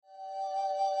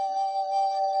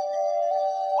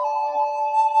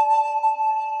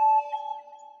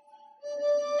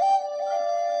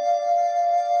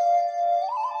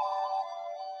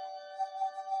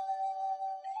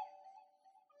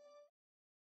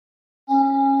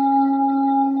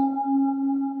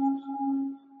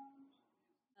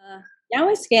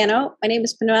Scano. My name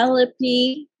is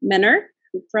Penelope Menner.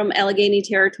 I'm from Allegheny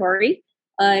Territory.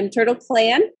 I'm Turtle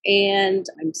Clan, and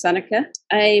I'm Seneca.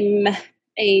 I'm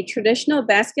a traditional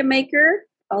basket maker.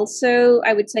 Also,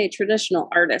 I would say a traditional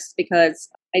artist because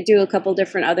I do a couple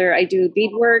different I do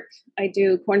beadwork, I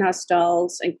do cornhusk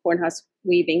dolls, and cornhusk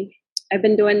weaving. I've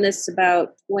been doing this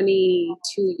about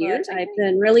 22 years. I've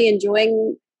been really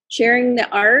enjoying sharing the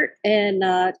art and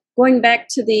going back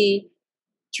to the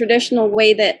traditional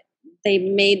way that they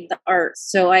made the art.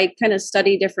 So I kind of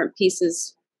study different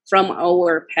pieces from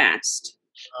our past.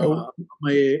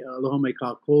 May aloha mai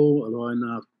kako, aloha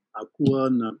na akua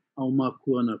na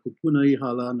aumakua na kupuna I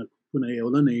hala na kupuna I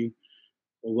olanei,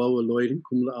 o wau Lloyd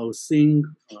kumla au sing,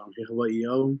 he Hawaii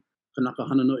au, kanaka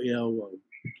hana no e au wau.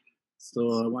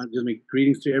 So I want to make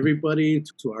greetings to everybody,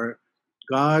 to our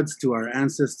gods, to our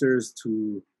ancestors,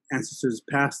 to ancestors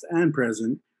past and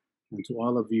present, and to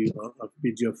all of you,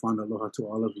 Bidya Fonda Aloha to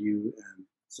all of you. And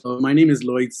so my name is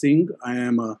Lloyd Singh. I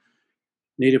am a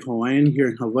native Hawaiian here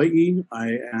in Hawaii.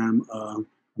 I am a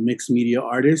mixed media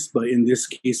artist, but in this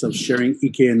case of sharing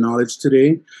Ike knowledge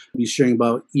today, I'll be sharing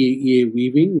about Ie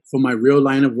weaving. For my real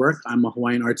line of work, I'm a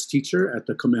Hawaiian arts teacher at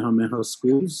the Kamehameha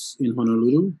schools in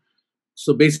Honolulu.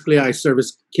 So basically, I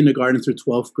service kindergarten through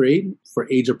 12th grade for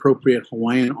age-appropriate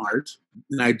Hawaiian art.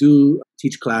 And I do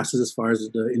teach classes as far as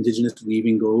the indigenous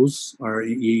weaving goes, or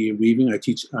Ie weaving. I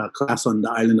teach a class on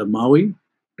the island of Maui.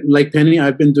 Like Penny,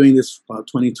 I've been doing this for about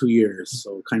 22 years,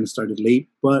 so kind of started late,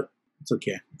 but it's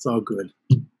okay. It's all good.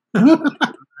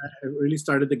 I really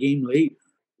started the game late.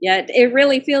 Yeah, it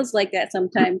really feels like that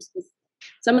sometimes.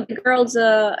 Some of the girls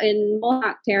in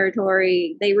Mohawk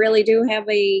territory, they really do have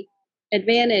a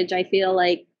advantage. I feel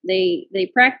like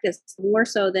they practice more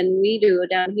so than we do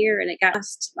down here, and it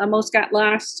almost got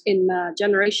lost in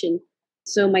generation.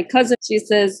 So my cousin, she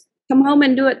says, come home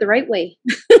and do it the right way.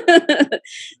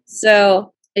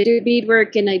 So I do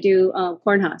beadwork and I do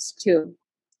cornhusk too.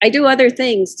 I do other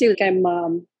things too. I'm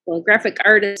a graphic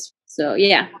artist. So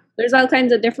yeah, there's all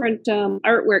kinds of different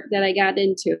artwork that I got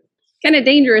into. Kind of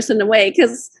dangerous in a way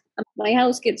because my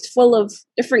house gets full of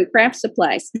different craft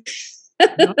supplies.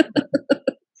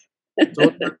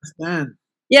 Don't understand.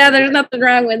 Yeah, there's nothing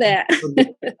wrong with that.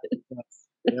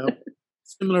 Yep.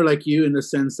 Similar like you in the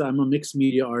sense I'm a mixed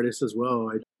media artist as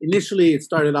well. Initially, it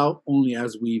started out only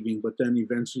as weaving, but then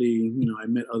eventually, I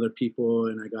met other people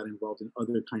and I got involved in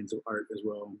other kinds of art as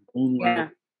well. Homework,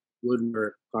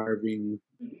 woodwork, carving.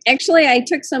 Actually, I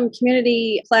took some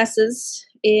community classes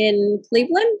in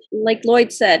Cleveland. Like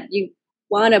Lloyd said, you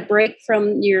want to break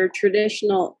from your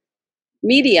traditional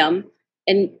medium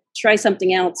and try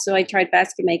something else. So I tried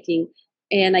basket making,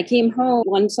 and I came home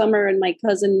one summer and my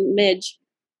cousin Midge,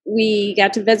 we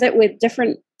got to visit with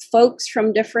different folks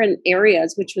from different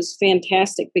areas, which was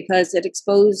fantastic because it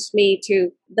exposed me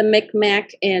to the Micmac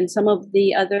and some of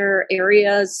the other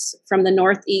areas from the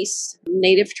Northeast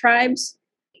native tribes.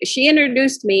 She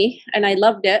introduced me and I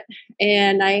loved it,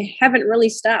 and I haven't really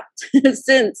stopped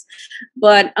since,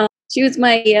 but she was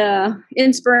my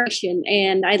inspiration,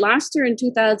 and I lost her in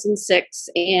 2006,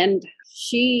 and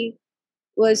she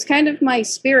was kind of my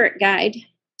spirit guide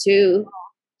to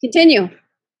continue,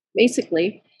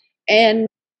 basically. And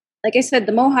like I said,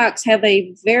 the Mohawks have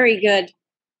a very good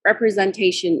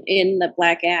representation in the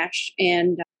Black Ash,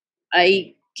 and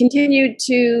I continued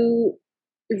to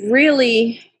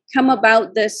really come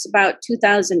about this about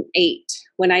 2008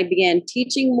 when I began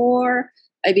teaching more.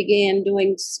 I began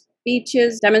doing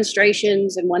speeches,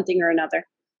 demonstrations, and one thing or another.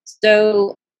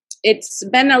 So it's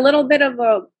been a little bit of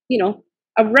a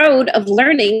road of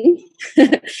learning.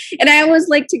 And I always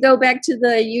like to go back to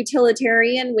the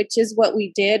utilitarian, which is what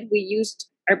we did. We used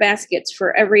our baskets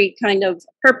for every kind of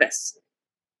purpose.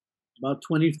 About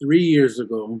 23 years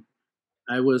ago,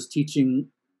 I was teaching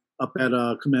up at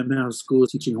a Kamehameha school,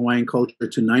 teaching Hawaiian culture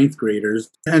to ninth graders.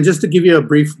 And just to give you a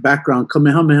brief background,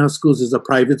 Kamehameha Schools is a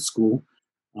private school.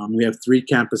 We have 3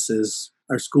 campuses.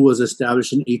 Our school was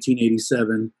established in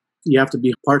 1887. You have to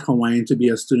be part Hawaiian to be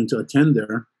a student to attend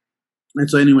there. And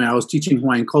so anyway, I was teaching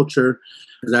Hawaiian culture.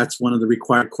 That's one of the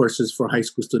required courses for high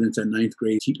school students at ninth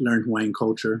grade to learn Hawaiian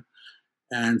culture.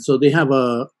 And so they have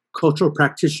a cultural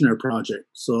practitioner project.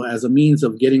 So as a means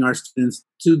of getting our students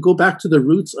to go back to the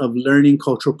roots of learning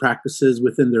cultural practices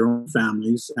within their own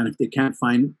families. And if they can't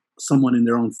find someone in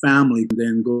their own family,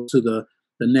 then go to the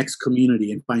next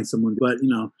community and find someone. But,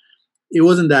 it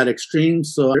wasn't that extreme.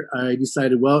 So I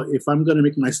decided, well, if I'm going to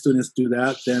make my students do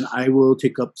that, then I will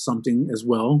take up something as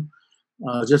well,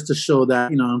 just to show that,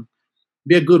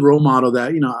 be a good role model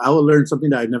that, I will learn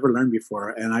something that I've never learned before.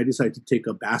 And I decided to take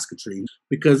up basketry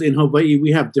because in Hawaii,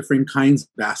 we have different kinds of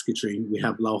basketry. We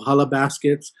have lauhala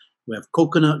baskets, We have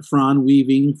coconut frond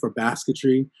weaving for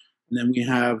basketry. And then we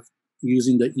have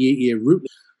using the Ie root.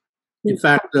 In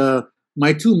fact,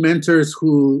 my two mentors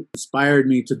who inspired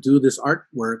me to do this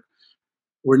artwork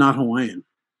were not Hawaiian,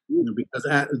 because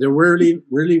there really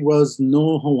was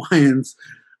no Hawaiians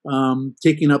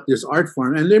taking up this art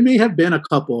form. And there may have been a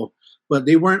couple, but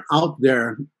they weren't out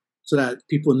there so that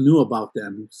people knew about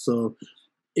them. So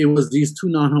it was these two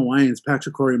non-Hawaiians,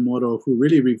 Patrick Horimoto, who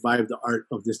really revived the art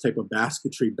of this type of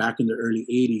basketry back in the early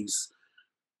 80s.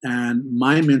 And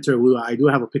my mentor, I do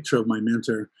have a picture of my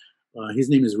mentor. His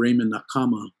name is Raymond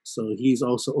Nakama. So he's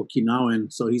also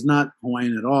Okinawan. So he's not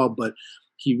Hawaiian at all, but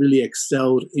he really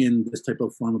excelled in this type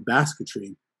of form of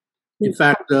basketry. In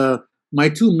fact, my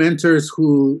two mentors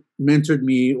who mentored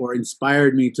me or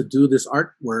inspired me to do this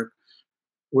artwork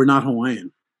were not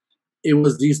Hawaiian. It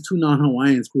was these two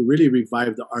non-Hawaiians who really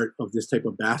revived the art of this type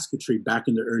of basketry back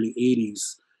in the early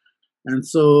 80s. And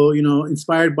so,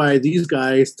 inspired by these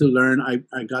guys to learn,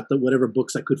 I got whatever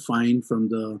books I could find from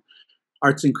the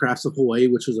Arts and Crafts of Hawaii,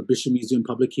 which was a Bishop Museum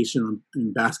publication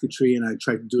in basketry, and I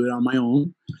tried to do it on my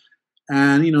own.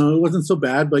 And, it wasn't so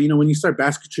bad, but, when you start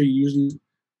basketry, you usually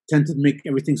tend to make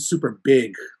everything super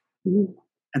big. Mm-hmm.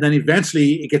 And then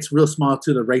eventually it gets real small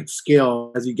to the right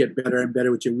scale as you get better and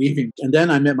better with your weaving. And then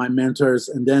I met my mentors,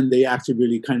 and then they actually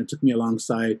really kind of took me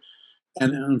alongside.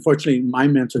 And unfortunately, my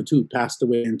mentor too passed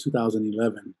away in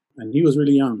 2011, and he was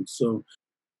really young. So,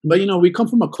 but we come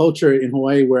from a culture in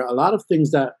Hawaii where a lot of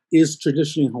things that is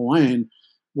traditionally Hawaiian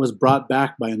was brought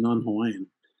back by a non-Hawaiian.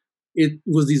 It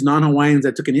was these non-Hawaiians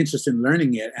that took an interest in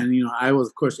learning it. And, I was,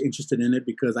 of course, interested in it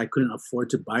because I couldn't afford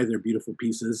to buy their beautiful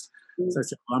pieces. So I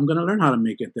said, well, I'm going to learn how to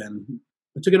make it then.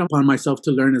 I took it upon myself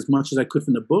to learn as much as I could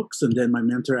from the books. And then my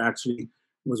mentor actually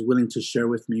was willing to share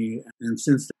with me. And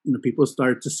since, people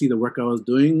started to see the work I was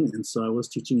doing. And so I was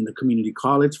teaching in the community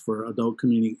college for adult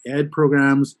community ed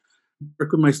programs.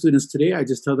 Work with my students today. I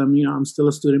just tell them, I'm still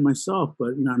a student myself,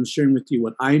 but, I'm sharing with you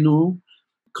what I know,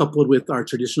 coupled with our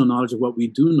traditional knowledge of what we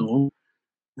do know,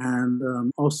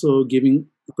 and also giving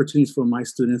opportunities for my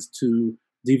students to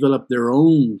develop their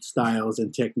own styles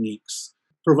and techniques,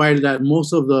 provided that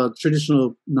most of the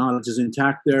traditional knowledge is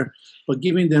intact there, but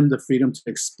giving them the freedom to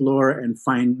explore and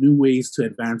find new ways to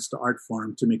advance the art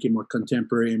form to make it more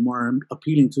contemporary and more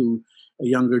appealing to a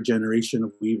younger generation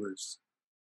of weavers.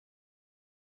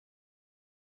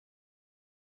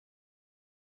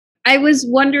 I was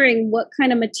wondering what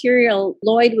kind of material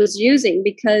Lloyd was using,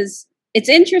 because it's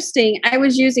interesting. I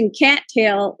was using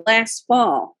cattail last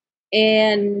fall,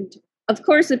 and of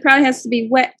course it probably has to be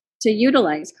wet to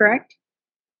utilize, correct?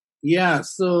 Yeah,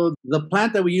 so the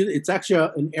plant that we use, it's actually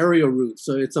an aerial root.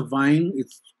 So it's a vine.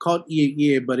 It's called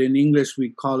Ie, but in English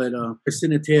we call it a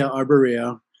Persinitea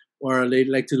arborea, or they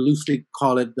like to loosely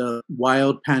call it the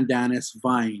wild pandanus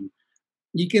vine.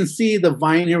 You can see the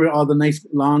vine here with all the nice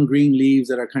long green leaves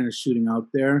that are kind of shooting out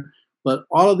there. But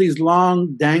all of these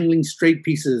long dangling straight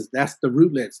pieces, that's the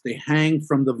rootlets. They hang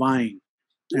from the vine.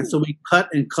 And so we cut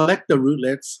and collect the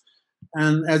rootlets.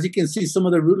 And as you can see, some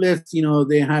of the rootlets,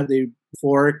 they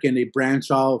fork and they branch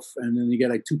off. And then you get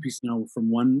like two pieces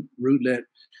from one rootlet.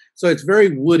 So it's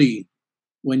very woody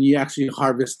when you actually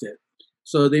harvest it.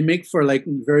 So they make for like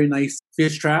very nice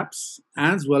fish traps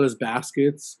as well as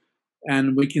baskets.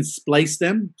 And we can splice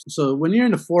them. So when you're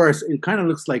in the forest, it kind of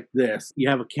looks like this.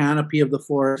 You have a canopy of the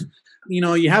forest.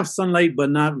 You have sunlight, but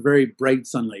not very bright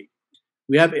sunlight.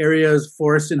 We have areas,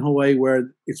 forests in Hawaii, where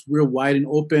it's real wide and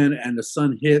open and the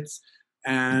sun hits,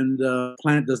 and the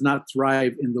plant does not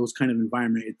thrive in those kind of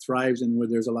environment. It thrives in where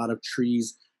there's a lot of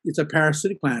trees. It's a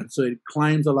parasitic plant, so it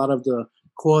climbs a lot of the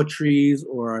koa trees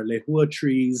or lehua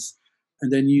trees,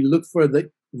 and then you look for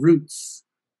the roots.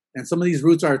 And some of these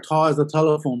roots are tall as a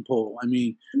telephone pole. I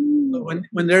mean,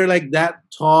 when they're like that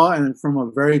tall and from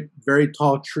a very, very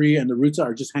tall tree and the roots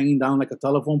are just hanging down like a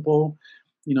telephone pole,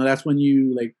 that's when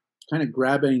you like kind of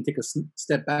grab it and take a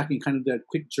step back and kind of do a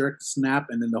quick jerk, snap,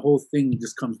 and then the whole thing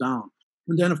just comes down.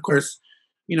 And then, of course,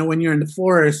 when you're in the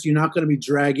forest, you're not going to be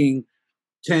dragging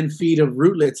 10 feet of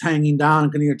rootlets hanging down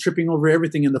and you're tripping over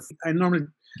everything. I normally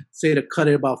say to cut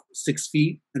it about 6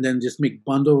 feet and then just make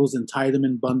bundles and tie them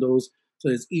in bundles. So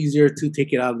it's easier to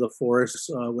take it out of the forest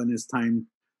when it's time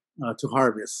to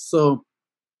harvest. So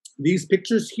these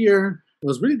pictures here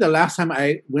was really the last time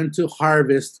I went to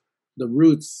harvest the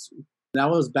roots.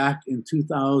 That was back in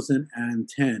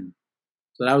 2010.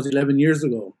 So that was 11 years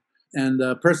ago. And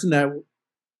the person that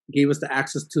gave us the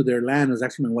access to their land was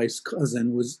actually my wife's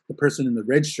cousin, was the person in the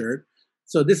red shirt.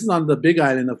 So this is on the Big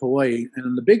Island of Hawaii. And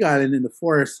on the Big Island in the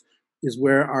forest is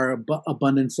where our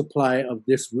abundant supply of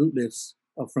this rootlets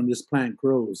from this plant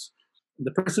grows.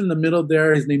 The person in the middle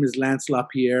there, his name is Lance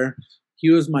LaPierre. He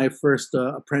was my first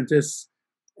apprentice,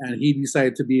 and he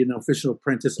decided to be an official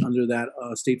apprentice under that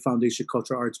State Foundation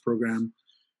Cultural Arts program.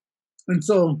 And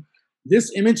so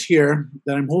this image here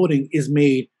that I'm holding is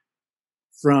made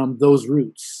from those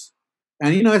roots.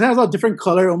 And, it has a different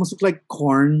color, almost looks like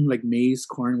corn, like maize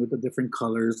corn with the different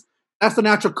colors. That's the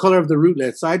natural color of the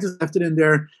rootlet. So I just left it in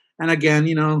there. And again,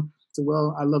 so,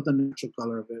 well, I love the natural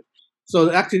color of it.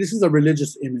 So actually, this is a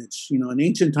religious image. In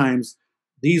ancient times,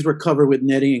 these were covered with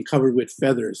netting and covered with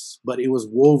feathers, but it was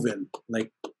woven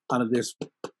like out of this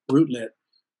rootlet.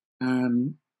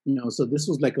 And, so this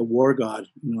was like a war god,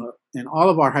 and all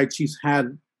of our high chiefs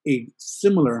had a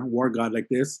similar war god like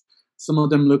this. Some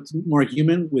of them looked more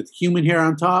human with human hair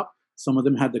on top. Some of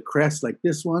them had the crest like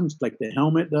this one, like the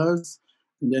helmet does.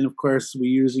 And then, of course, we're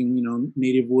using,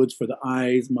 native woods for the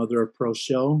eyes, mother of pearl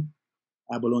shell,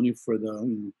 abalone for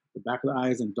the back of the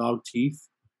eyes, and dog teeth.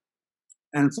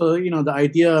 And so, the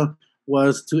idea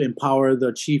was to empower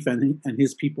the chief and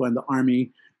his people and the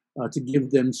army to give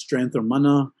them strength or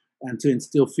mana and to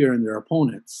instill fear in their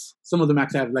opponents. Some of them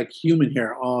actually have like human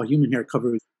hair, all human hair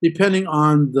covered. Depending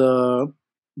on the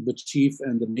chief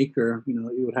and the maker, it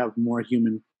would have more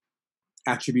human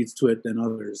attributes to it than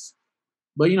others.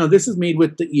 But, this is made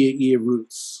with the Ia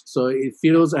roots. So it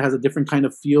has a different kind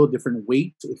of feel, different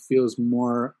weight. It feels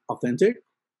more authentic.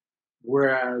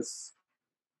 Whereas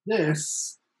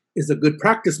this is a good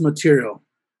practice material,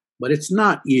 but it's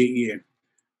not Ia.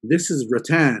 This is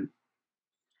rattan.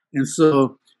 And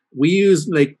so we use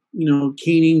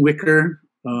caning wicker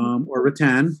or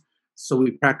rattan. So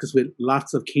we practice with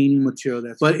lots of caning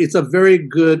material. But it's a very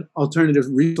good alternative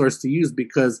resource to use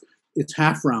because it's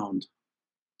half round.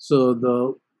 So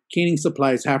the caning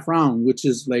supply is half round, which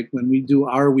is like when we do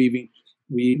our weaving,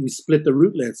 we split the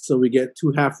rootlets so we get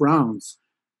 2 half rounds.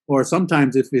 Or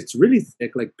sometimes if it's really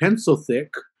thick, like pencil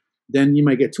thick, then you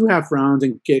might get 2 half rounds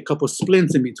and get a couple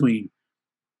splints in between.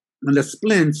 And the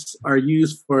splints are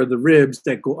used for the ribs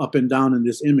that go up and down in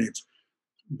this image.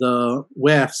 The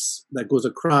wefts that goes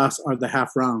across are the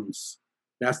half rounds.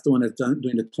 That's the one that's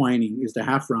doing the twining, is the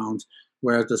half rounds,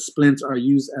 whereas the splints are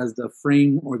used as the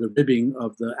frame or the ribbing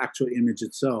of the actual image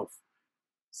itself.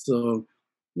 So,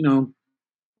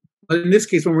 but in this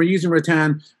case, when we're using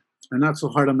rattan, I'm not so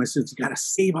hard on my students. You got to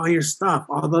save all your stuff,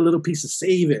 all the little pieces,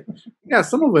 save it. Yeah,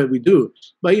 some of it we do.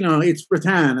 But, it's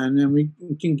rattan, and then we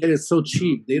can get it so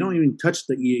cheap. They don't even touch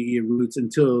the Ia roots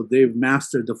until they've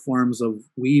mastered the forms of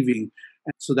weaving.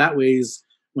 And so that way,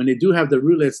 when they do have the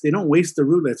rootlets, they don't waste the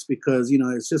rootlets because,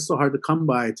 it's just so hard to come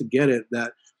by to get it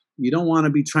that you don't want to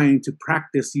be trying to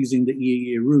practice using the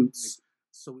Ia roots.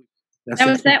 So that's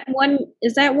now,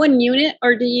 is that one unit,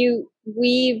 or do you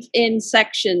weave in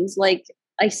sections? Like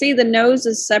I see the nose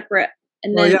is separate,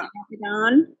 and then you have it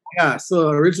on. Yeah. So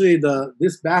originally,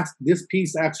 this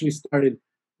piece actually started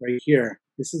right here.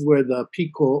 This is where the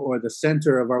pico or the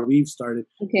center of our weave started.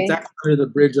 Okay. It's actually the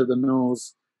bridge of the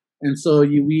nose, and so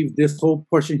you weave this whole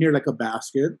portion here like a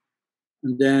basket,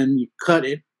 and then you cut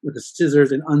it with the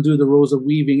scissors and undo the rows of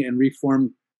weaving and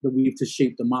reform the weave to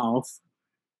shape the mouth.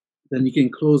 Then you can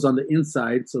close on the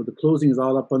inside. So the closing is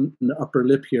all up on the upper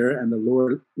lip here and the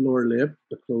lower lip,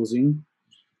 the closing.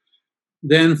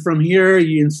 Then from here,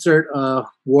 you insert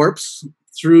warps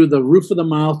through the roof of the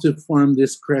mouth to form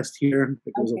this crest here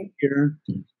that goes over here.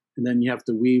 And then you have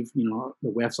to weave, the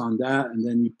wefts on that. And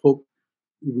then you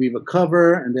weave a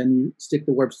cover, and then you stick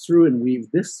the warps through and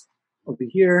weave this over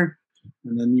here.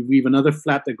 And then you weave another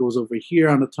flap that goes over here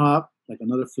on the top, like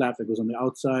another flap that goes on the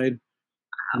outside.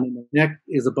 And then the neck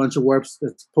is a bunch of warps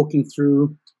that's poking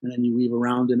through, and then you weave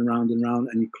around and around and around,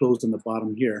 and you close on the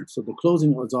bottom here. So the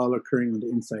closing is all occurring on the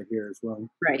inside here as well.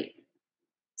 Right.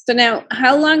 So now,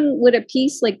 how long would a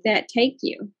piece like that take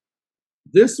you?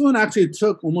 This one actually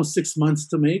took almost 6 months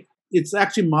to make. It's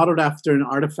actually modeled after an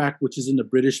artifact which is in the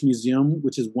British Museum,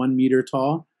 which is 1 meter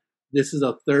tall. This is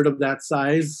a third of that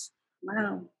size.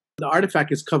 Wow. The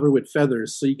artifact is covered with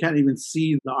feathers, so you can't even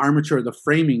see the armature or the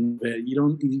framing of it.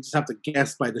 You just have to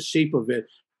guess by the shape of it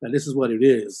that this is what it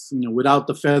is, without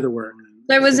the feather work.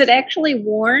 So was it actually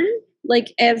worn,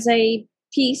 like as a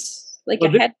piece, like a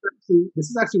head? This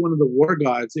is actually one of the war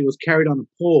gods. It was carried on a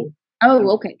pole.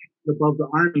 Oh, okay. Above the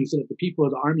army, so that the people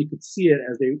of the army could see it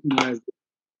as they,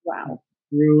 wow,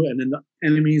 through, and then the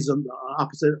enemies of the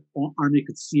opposite army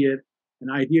could see it. And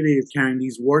ideally, it's carrying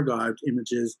these war god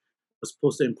images. Was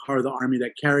supposed to empower the army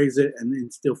that carries it and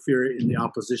instill fear in the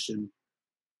opposition.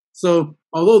 So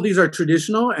although these are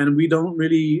traditional and we don't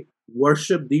really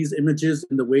worship these images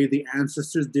in the way the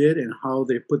ancestors did and how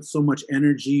they put so much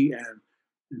energy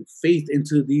and faith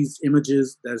into these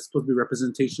images that are supposed to be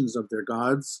representations of their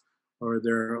gods or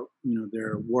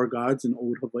their war gods in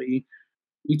old Hawaii,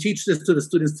 We teach this to the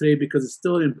students today because it's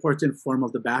still an important form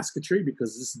of the basketry,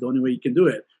 because this is the only way you can do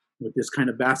it with this kind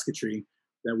of basketry,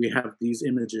 that we have these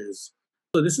images.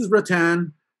 So this is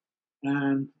rattan,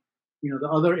 and the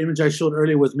other image I showed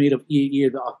earlier was made of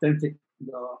EAE, the authentic,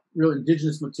 the real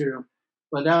indigenous material.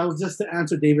 But that was just to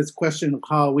answer David's question of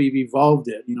how we've evolved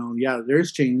it. Yeah,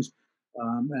 there's change,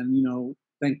 and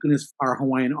thank goodness for our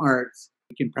Hawaiian arts,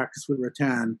 we can practice with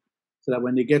rattan, so that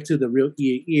when they get to the real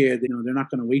EAE, they're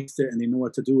not going to waste it, and they know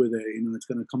what to do with it. It's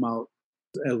going to come out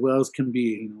as well as can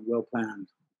be, well planned.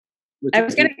 I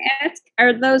was going to ask,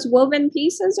 are those woven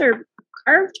pieces or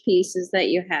carved pieces that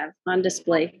you have on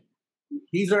display?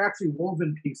 These are actually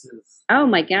woven pieces. Oh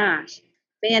my gosh.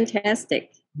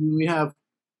 Fantastic. We have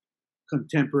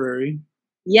contemporary.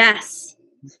 Yes.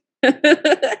 But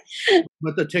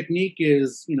the technique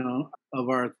is, of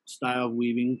our style of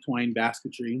weaving, twine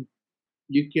basketry.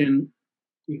 You can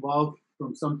evolve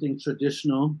from something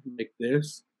traditional like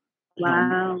this,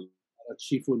 wow, that a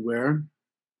chief would wear,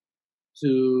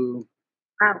 to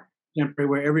contemporary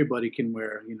where everybody can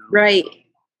wear. Right.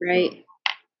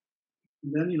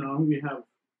 And then we have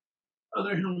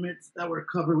other helmets that were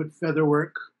covered with feather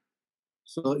work.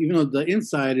 So even though the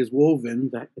inside is woven,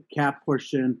 the cap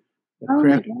portion, the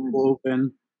crest is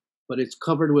woven, but it's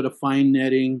covered with a fine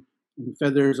netting, and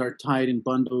feathers are tied in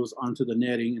bundles onto the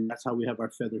netting, and that's how we have our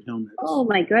feathered helmets. Oh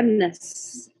my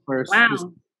goodness!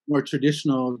 Wow, more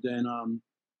traditional than.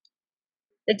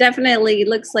 It definitely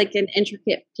looks like an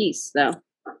intricate piece, though,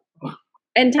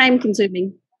 and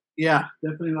time-consuming. Yeah,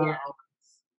 definitely not.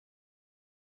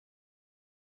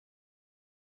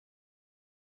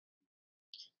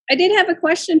 I did have a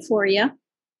question for you.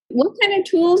 What kind of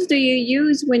tools do you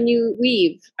use when you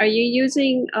weave? Are you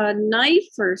using a knife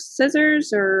or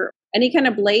scissors or any kind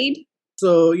of blade?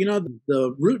 So,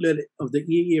 the rootlet of the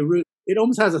EAE root, it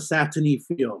almost has a satiny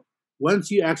feel. Once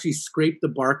you actually scrape the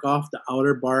bark off, the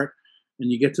outer bark,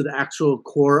 and you get to the actual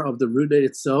core of the rootlet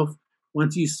itself,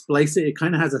 once you splice it, it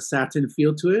kind of has a satin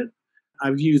feel to it.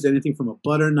 I've used anything from a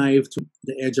butter knife to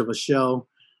the edge of a shell.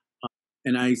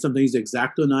 And I sometimes use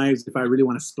X-Acto knives if I really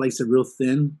want to splice it real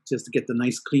thin, just to get the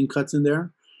nice clean cuts in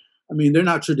there. I mean, they're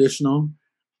not traditional,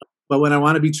 but when I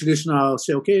want to be traditional, I'll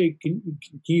say, okay, can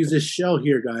you use this shell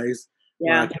here, guys?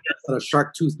 Yeah. Or I can put a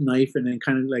shark tooth knife and then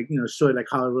kind of like, show it like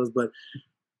how it was. But,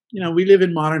 we live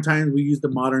in modern times. We use the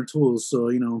modern tools.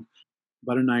 So,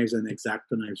 butter knives and X-Acto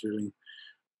knives, really.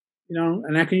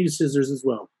 And I can use scissors as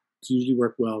well. It's usually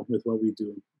work well with what we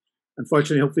do.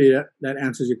 Unfortunately, hopefully that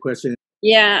answers your question.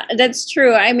 Yeah, that's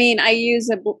true. I mean, I use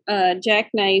a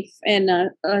jackknife and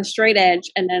a straight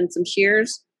edge and then some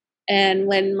shears. And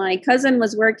when my cousin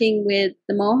was working with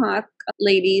the Mohawk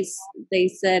ladies, they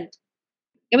said,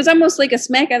 it was almost like a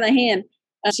smack of the hand.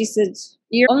 She said,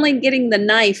 you're only getting the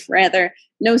knife, rather,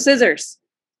 no scissors.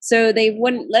 So they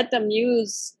wouldn't let them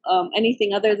use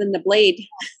anything other than the blade,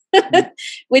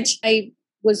 which I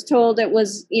was told it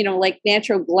was, like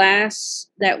natural glass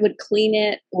that would clean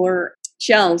it, or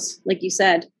shells, like you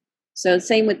said. So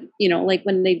same with, like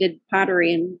when they did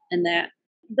pottery and that.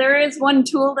 There is one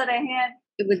tool that I had.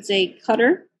 It was a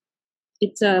cutter.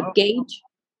 It's a gauge.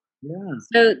 Yeah.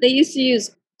 So they used to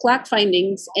use clock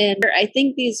findings, and I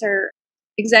think these are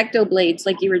X-Acto blades,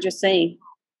 like you were just saying.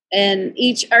 And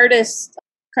each artist,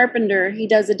 carpenter, he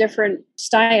does a different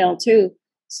style too.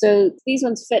 So these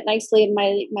ones fit nicely in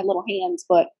my little hands,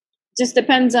 but just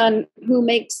depends on who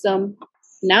makes them.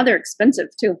 Now they're expensive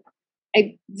too.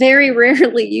 I very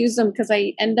rarely use them because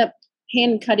I end up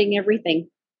hand cutting everything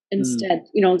instead,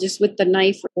 just with the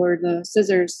knife or the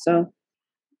scissors. So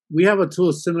we have a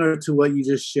tool similar to what you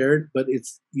just shared, but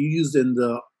it's used in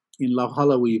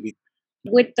Lauhala weaving.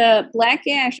 With the black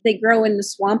ash, they grow in the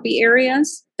swampy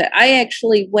areas. I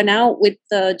actually went out with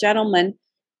the gentleman,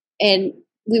 and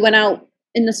we went out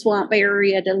in the swamp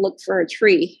area to look for a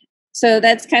tree. So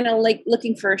that's kind of like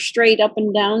looking for a straight up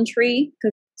and down tree.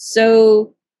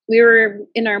 So we were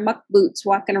in our muck boots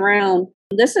walking around.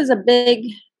 This is a big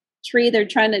tree. They're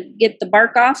trying to get the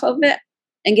bark off of it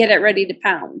and get it ready to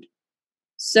pound.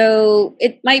 So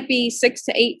it might be 6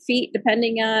 to 8 feet,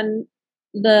 depending on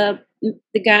the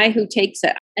guy who takes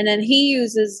it. And then he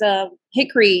uses a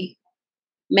hickory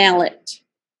mallet,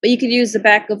 but you could use the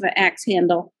back of an axe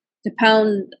handle to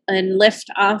pound and lift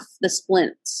off the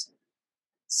splints.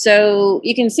 So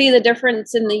you can see the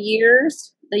difference in the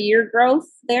year growth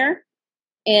there.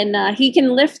 And he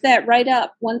can lift that right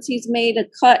up once he's made a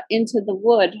cut into the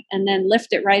wood, and then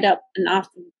lift it right up and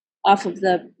off of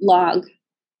the log.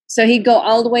 So he'd go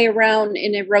all the way around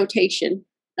in a rotation.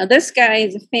 Now this guy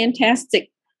is a fantastic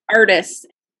artist.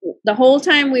 The whole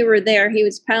time we were there, he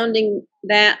was pounding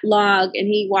that log, and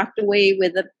he walked away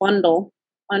with a bundle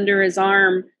under his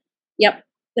arm. Yep,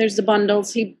 there's the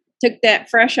bundles. He took that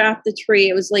fresh off the tree.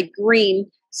 It was like green.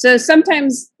 So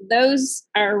sometimes those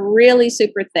are really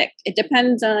super thick. It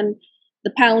depends on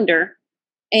the pounder.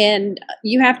 And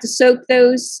you have to soak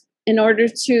those in order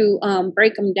to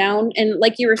break them down. And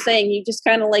like you were saying, you just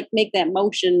kind of like make that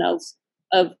motion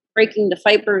of breaking the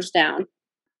fibers down.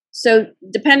 So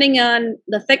depending on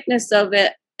the thickness of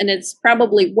it, and it's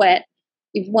probably wet,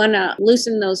 you want to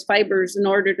loosen those fibers in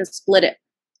order to split it.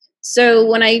 So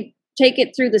when I take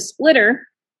it through the splitter,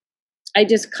 I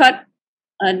just cut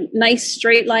a nice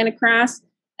straight line across,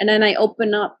 and then I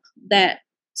open up that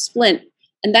splint.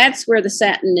 And that's where the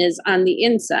satin is on the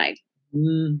inside.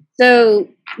 So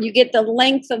you get the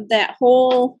length of that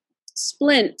whole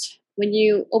splint when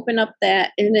you open up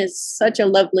that, and it's such a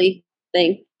lovely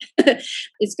thing.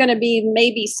 It's going to be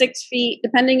maybe 6 feet,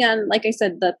 depending on, like I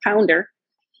said, the pounder.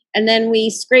 And then we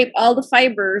scrape all the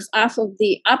fibers off of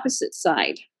the opposite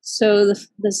side. So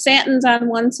the satin's on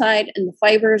one side and the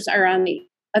fibers are on the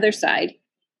other side.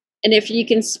 And if you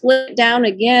can split it down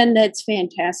again, that's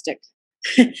fantastic.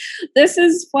 This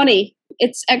is funny.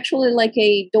 It's actually like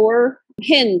a door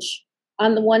hinge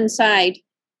on the one side,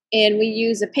 and we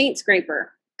use a paint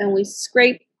scraper and we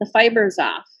scrape the fibers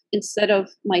off instead of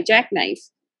my jackknife.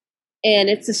 And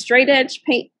it's a straight edge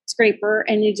paint scraper,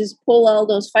 and you just pull all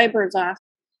those fibers off.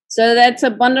 So that's a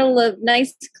bundle of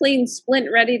nice clean splint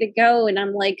ready to go. And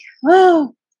I'm like,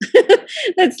 oh,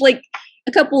 that's like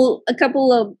a couple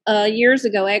of years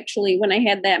ago, actually, when I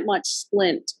had that much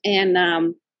splint.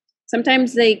 And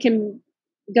sometimes they can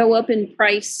go up in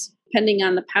price depending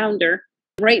on the pounder.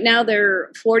 Right now,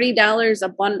 they're $40 a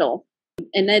bundle,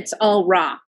 and that's all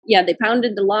raw. Yeah, they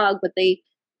pounded the log, but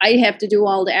I have to do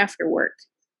all the after work.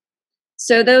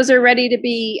 So those are ready to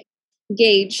be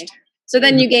gauged. So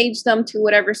then you gauge them to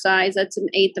whatever size. That's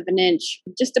 1/8 of an inch.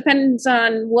 Just depends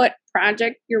on what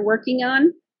project you're working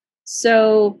on.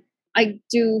 So I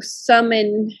do some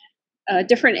in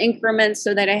different increments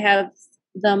so that I have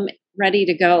them ready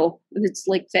to go. It's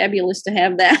like fabulous to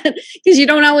have that because you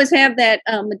don't always have that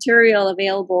material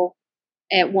available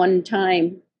at one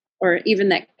time or even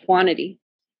that quantity.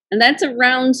 And that's a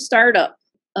round startup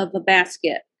of a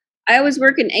basket. I always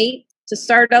work in 8 to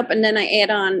start up, and then I add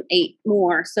on 8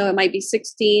 more. So it might be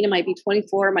 16, it might be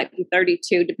 24, it might be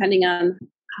 32, depending on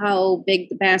how big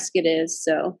the basket is.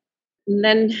 So, and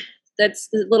then that's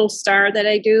the little star that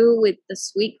I do with the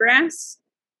sweetgrass.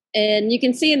 And you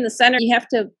can see in the center, you have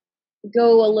to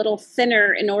go a little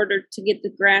thinner in order to get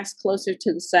the grass closer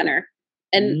to the center.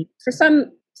 And for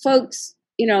some folks,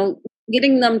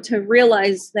 getting them to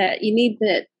realize that you need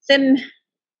the thin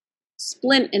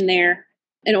splint in there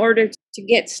in order to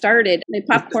get started. My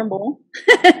popcorn bowl.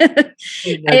 I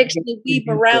actually weave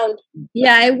around.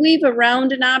 Yeah, I weave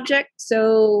around an object.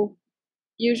 So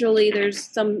usually there's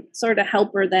some sort of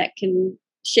helper that can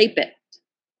shape it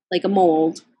like a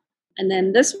mold. And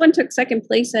then this one took second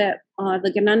place at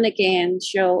the Ganundigan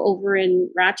show over in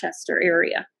Rochester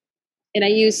area. And I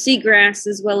use seagrass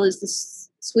as well as the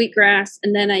sweetgrass.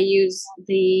 And then I use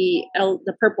the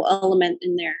purple element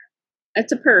in there.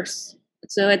 That's a purse.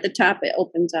 So at the top, it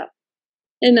opens up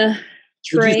in a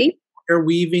tray. Your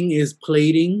weaving is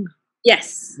plating?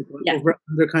 Yes. Yeah.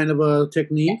 Under kind of a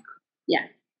technique? Yeah.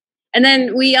 And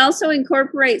then we also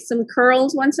incorporate some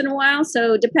curls once in a while.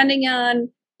 So depending on,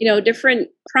 different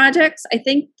projects, I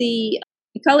think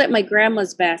I call it my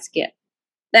grandma's basket.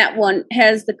 That one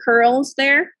has the curls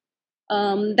there.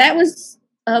 That was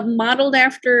modeled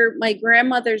after my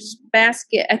grandmother's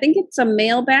basket. I think it's a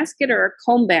mail basket or a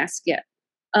comb basket.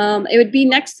 It would be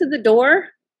next to the door,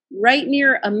 right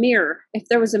near a mirror. If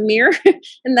there was a mirror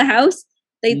in the house,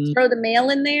 they'd throw the mail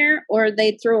in there or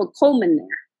they'd throw a comb in there.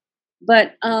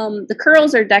 But the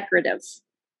curls are decorative.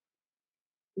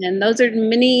 And those are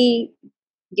mini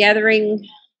gathering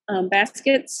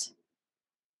baskets.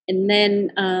 And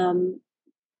then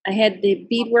I had the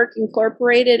beadwork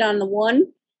incorporated on the one.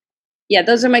 Yeah,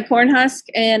 those are my corn husk.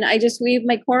 And I just weave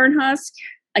my corn husk.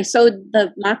 I sewed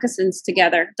the moccasins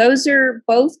together. Those are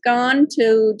both gone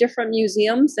to different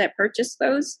museums that purchased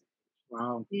those.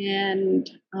 Wow. And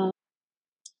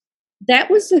that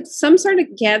was some sort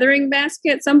of gathering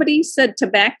basket. Somebody said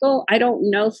tobacco. I don't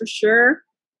know for sure.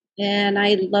 And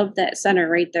I love that center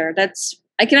right there.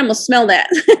 I can almost smell that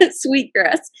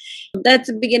sweetgrass. That's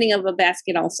the beginning of a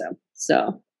basket also.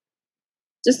 So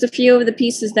just a few of the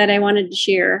pieces that I wanted to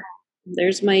share.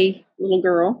 There's my little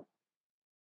girl.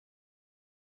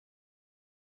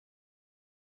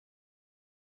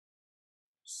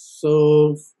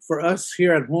 So for us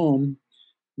here at home,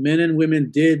 men and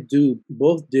women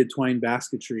both did twine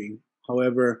basketry.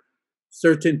 However,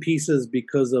 certain pieces,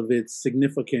 because of its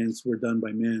significance, were done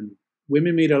by men.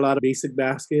 Women made a lot of basic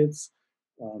baskets,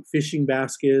 fishing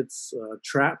baskets,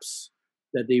 traps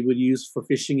that they would use for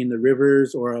fishing in the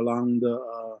rivers or along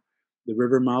the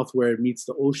river mouth where it meets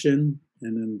the ocean,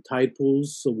 and then tide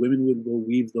pools. So women would go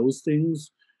weave those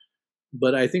things.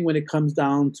 But I think when it comes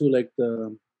down to like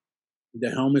the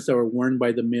helmets that were worn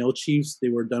by the male chiefs, they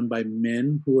were done by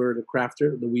men who were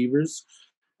the weavers,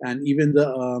 and even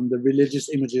the religious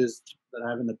images that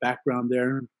I have in the background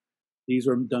there, these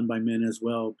were done by men as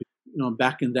well.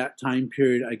 Back in that time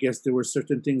period, I guess there were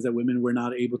certain things that women were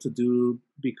not able to do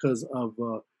because of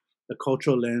the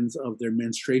cultural lens of their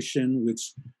menstruation,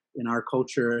 which in our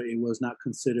culture it was not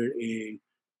considered a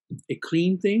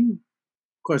clean thing.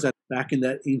 Of course, back in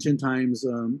that ancient times,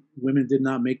 women did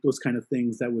not make those kind of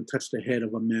things that would touch the head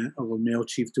of a male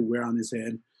chief to wear on his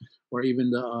head, or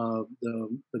even the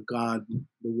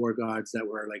war gods that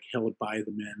were like held by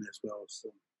the men as well. So,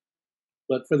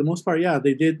 but for the most part, yeah,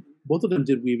 they did. Both of them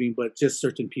did weaving, but just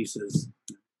certain pieces.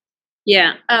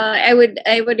 Yeah, I would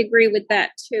agree with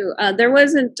that too. There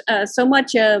wasn't so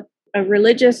much a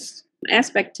religious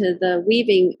aspect to the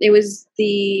weaving. It was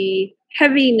the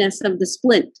heaviness of the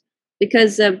splint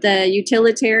because of the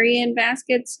utilitarian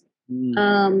baskets.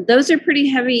 Those are pretty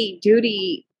heavy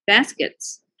duty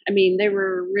baskets. I mean, they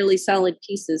were really solid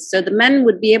pieces. So the men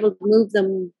would be able to move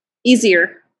them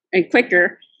easier and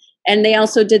quicker. And they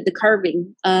also did the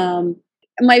carving.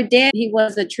 My dad, he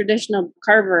was a traditional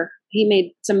carver. He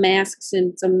made some masks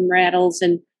and some rattles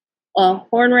and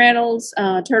horn rattles,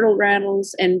 turtle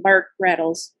rattles, and bark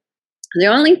rattles. The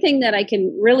only thing that I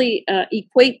can really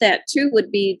equate that to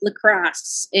would be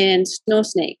lacrosse and snow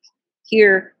snake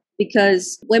here,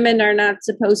 because women are not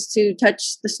supposed to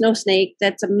touch the snow snake.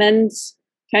 That's a men's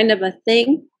kind of a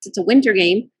thing. It's a winter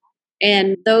game.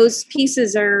 And those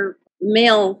pieces are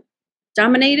male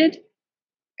dominated.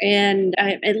 And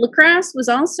lacrosse was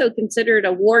also considered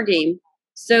a war game.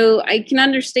 So I can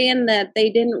understand that they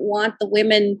didn't want the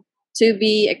women to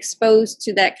be exposed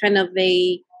to that kind of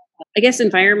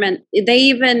environment. They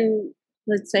even,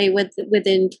 let's say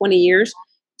within 20 years,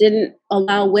 didn't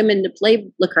allow women to play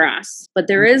lacrosse, but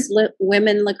there is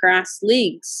women lacrosse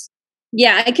leagues.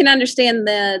 Yeah, I can understand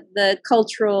the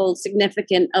cultural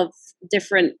significance of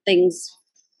different things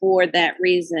for that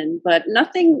reason, but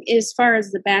nothing as far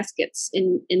as the baskets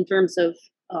in terms of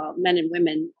men and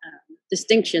women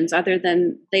distinctions, other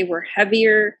than they were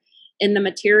heavier in the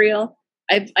material.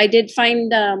 I did find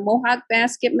Mohawk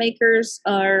basket makers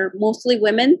are mostly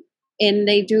women, and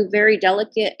they do very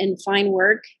delicate and fine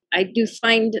work. I do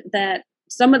find that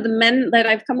some of the men that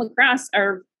I've come across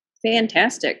are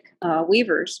fantastic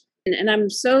weavers. And I'm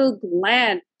so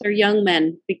glad they're young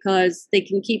men, because they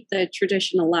can keep the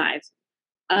tradition alive.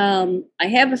 I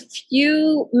have a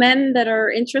few men that are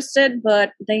interested,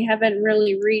 but they haven't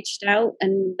really reached out,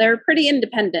 and they're pretty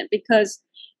independent, because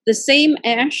the same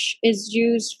ash is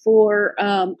used for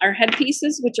our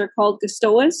headpieces, which are called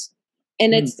gastoas,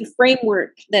 and it's the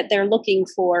framework that they're looking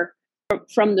for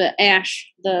from the ash,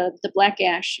 the black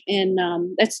ash, and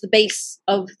that's the base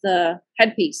of the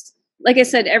headpiece. Like I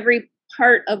said, every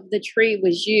part of the tree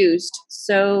was used.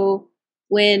 So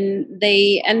when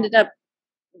they ended up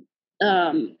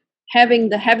having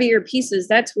the heavier pieces,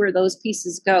 that's where those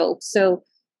pieces go. So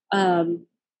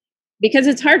because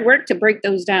it's hard work to break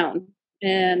those down,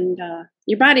 and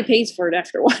your body pays for it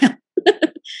after a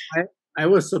while. I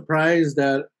was surprised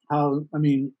at how, I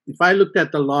mean, if I looked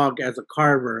at the log as a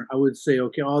carver, I would say,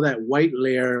 okay, all that white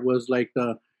layer was like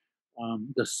the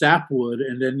sapwood,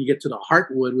 and then you get to the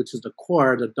heartwood, which is the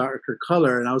core, the darker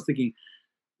color. And I was thinking,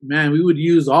 man, we would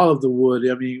use all of the wood.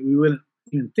 I mean, we wouldn't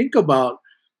even think about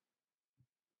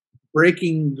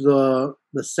breaking the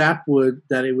sapwood,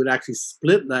 that it would actually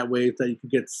split that way, that you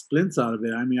could get splints out of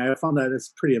it. I mean, I found that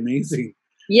it's pretty amazing.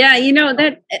 Yeah,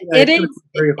 that it is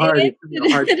very hard.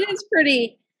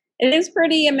 It is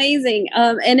pretty amazing.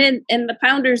 And the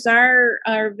pounders are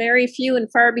very few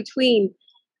and far between.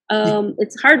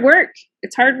 It's hard work.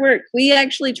 It's hard work. We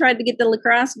actually tried to get the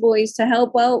lacrosse boys to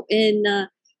help out and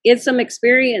get some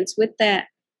experience with that.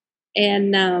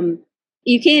 And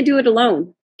you can't do it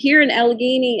alone. Here in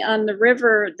Allegheny on the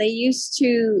river, they used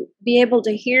to be able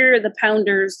to hear the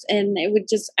pounders, and it would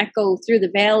just echo through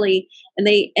the valley.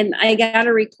 And I got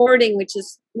a recording, which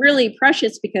is really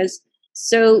precious, because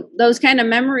so those kind of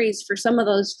memories for some of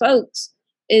those folks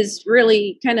is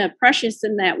really kind of precious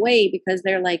in that way, because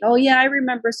they're like, oh yeah, I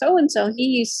remember so and so.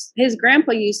 His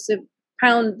grandpa used to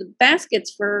pound the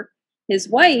baskets for his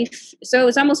wife, so it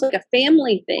was almost like a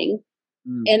family thing.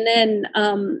 And then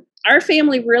our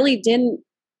family really didn't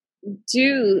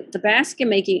do the basket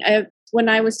making. when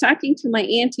I was talking to my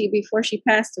auntie before she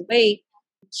passed away,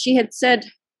 she had said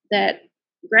that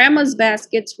grandma's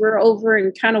baskets were over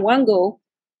in Kanawongo,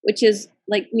 which is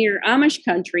like near Amish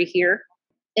country here,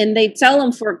 and they'd sell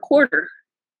them for a quarter.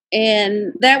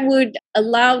 And that would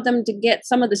allow them to get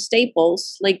some of the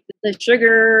staples like the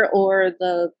sugar or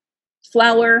the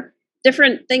flour,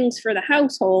 different things for the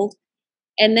household.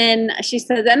 And then she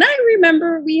said, and I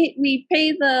remember we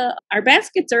pay our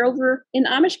baskets are over in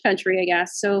Amish country, I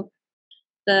guess. So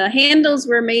the handles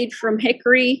were made from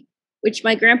hickory, which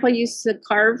my grandpa used to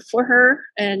carve for her.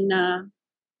 And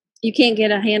you can't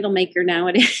get a handle maker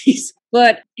nowadays.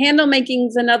 But handle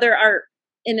making's another art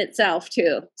in itself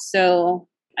too. So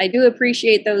I do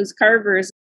appreciate those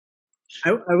carvers.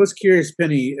 I was curious,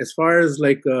 Penny, as far as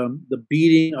like the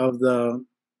beating of the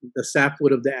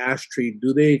sapwood of the ash tree,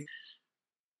 do they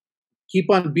keep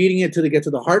on beating it till they get to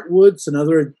the heartwoods? In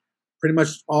other words, pretty much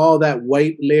all that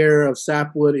white layer of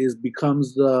sapwood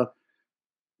becomes the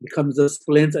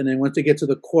splint, and then once they get to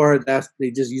the core,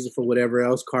 they just use it for whatever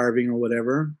else, carving or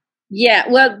whatever. Yeah,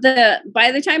 well,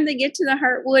 by the time they get to the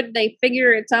heartwood, they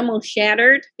figure it's almost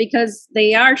shattered because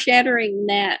they are shattering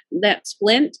that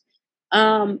splint.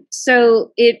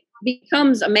 So it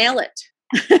becomes a mallet.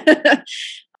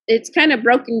 It's kind of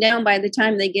broken down by the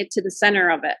time they get to the center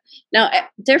of it. Now,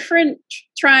 different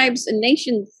tribes and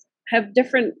nations have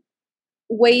different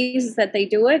ways that they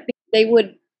do it. They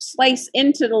would slice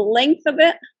into the length of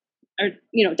it,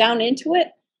 or down into it,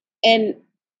 and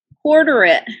quarter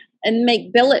it and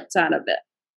make billets out of it.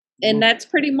 And that's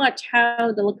pretty much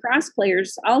how the lacrosse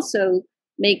players also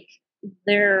make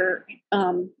their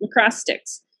lacrosse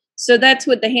sticks. So that's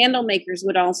what the handle makers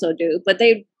would also do. But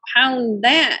they'd pound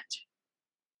that,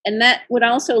 and that would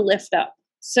also lift up.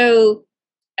 So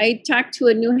I talked to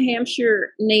a New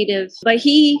Hampshire native, but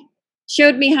he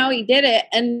showed me how he did it.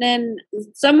 And then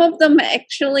some of them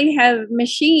actually have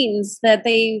machines that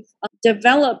they've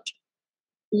developed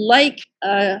like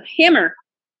a hammer,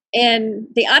 and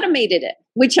they automated it,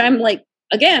 which I'm like,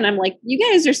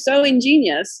 you guys are so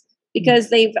ingenious because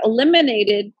they've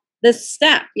eliminated this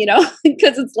step,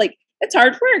 because it's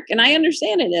hard work, and I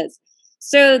understand it is.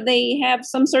 So they have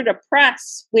some sort of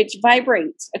press which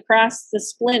vibrates across the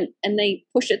splint and they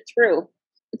push it through.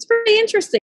 It's pretty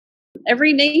interesting.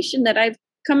 Every nation that I've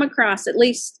come across, at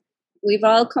least we've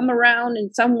all come around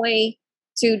in some way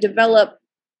to develop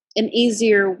an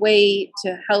easier way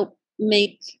to help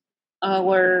make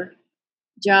our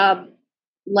job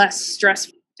less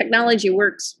stressful. Technology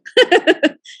works.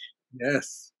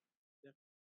 Yes.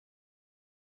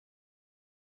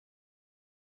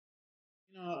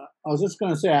 I was just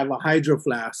going to say I have a hydro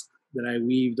flask that I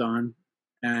weaved on,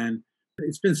 and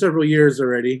it's been several years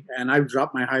already, and I've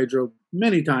dropped my hydro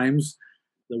many times.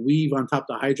 The weave on top of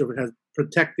the hydro has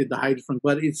protected the hydro,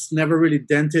 but it's never really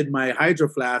dented my hydro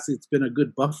flask. It's been a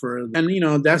good buffer, and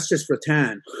that's just for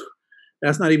tan.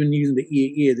 That's not even using the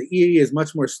EAE. The EAE is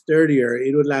much more sturdier.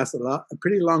 It would last a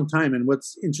pretty long time. And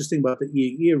what's interesting about the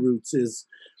EAE roots is,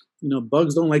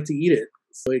 bugs don't like to eat it.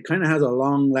 So it kind of has a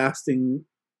long-lasting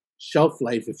shelf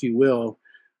life, if you will,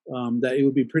 that it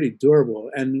would be pretty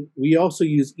durable. And we also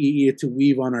use EAE to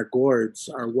weave on our gourds,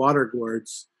 our water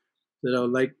gourds.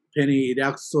 Like Penny, it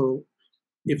also,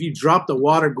 if you drop the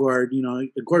water gourd,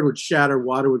 the gourd would shatter,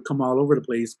 water would come all over the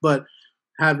place. But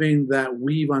having that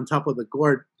weave on top of the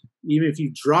gourd, even if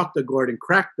you drop the gourd and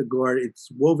crack the gourd, it's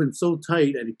woven so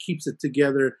tight and it keeps it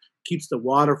together, keeps the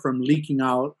water from leaking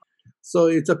out. So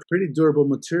it's a pretty durable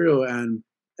material, and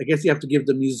I guess you have to give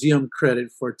the museum credit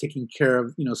for taking care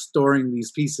of, storing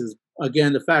these pieces.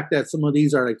 Again, the fact that some of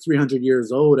these are like 300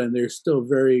 years old and they're still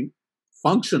very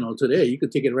functional today. You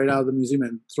could take it right out of the museum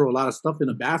and throw a lot of stuff in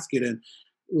a basket and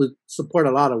it would support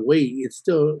a lot of weight. It's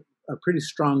still a pretty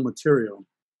strong material.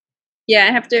 Yeah,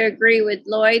 I have to agree with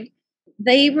Lloyd.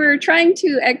 They were trying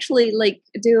to actually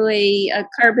do a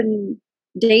carbon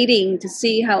dating to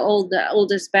see how old the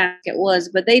oldest basket was,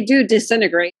 but they do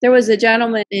disintegrate. There was a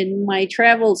gentleman in my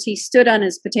travels, he stood on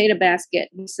his potato basket.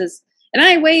 He says, and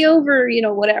I weigh over,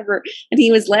 whatever. And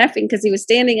he was laughing because he was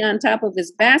standing on top of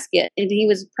his basket and he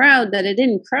was proud that it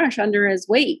didn't crush under his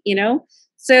weight,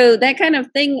 So that kind of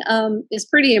thing is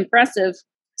pretty impressive.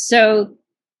 So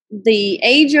the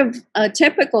age of a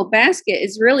typical basket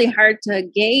is really hard to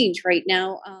gauge right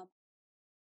now.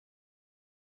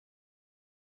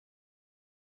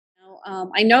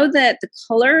 I know that the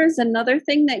color is another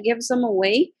thing that gives them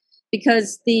away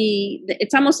because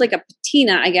it's almost like a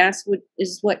patina, I guess,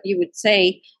 is what you would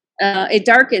say. It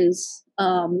darkens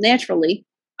naturally.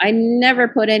 I never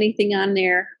put anything on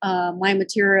there, my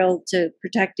material, to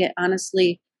protect it,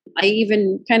 honestly. I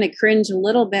even kind of cringe a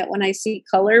little bit when I see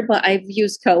color, but I've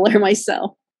used color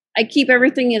myself. I keep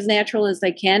everything as natural as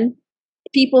I can.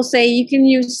 People say you can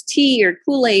use tea or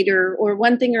Kool-Aid or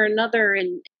one thing or another,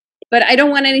 but I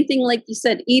don't want anything, like you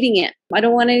said, eating it. I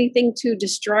don't want anything to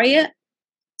destroy it.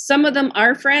 Some of them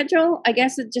are fragile. I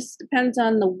guess it just depends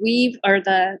on the weave or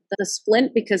the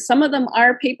splint, because some of them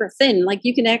are paper thin. Like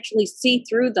you can actually see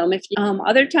through them.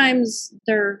 Other times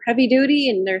they're heavy duty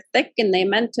and they're thick and they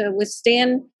meant to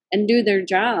withstand and do their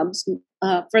jobs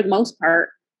for the most part.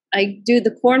 I do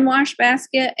the corn wash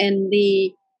basket and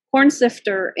the corn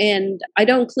sifter, and I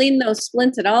don't clean those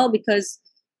splints at all because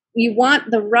you want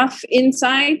the rough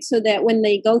inside so that when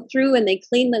they go through and they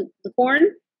clean the corn,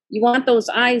 you want those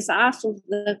eyes off of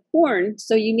the corn.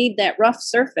 So you need that rough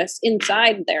surface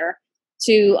inside there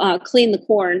to clean the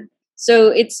corn. So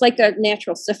it's like a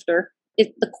natural sifter.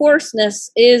 The coarseness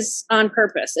is on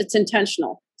purpose. It's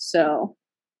intentional. So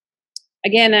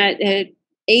again,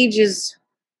 age is,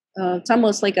 it's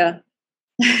almost like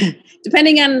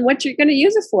depending on what you're going to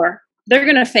use it for, they're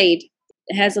going to fade.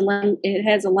 It has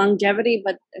a longevity,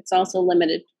 but it's also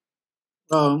limited.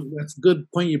 That's a good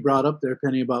point you brought up there,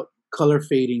 Penny, about color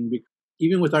fading.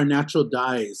 Even with our natural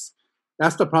dyes,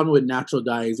 that's the problem with natural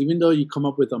dyes. Even though you come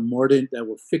up with a mordant that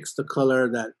will fix the color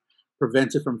that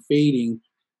prevents it from fading,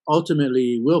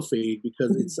 ultimately it will fade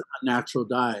because it's a natural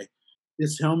dye.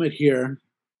 This helmet here,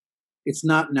 it's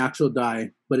not natural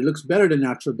dye, but it looks better than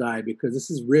natural dye because this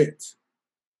is RIT.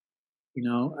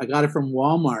 I got it from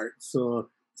Walmart. So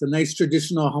it's a nice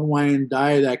traditional Hawaiian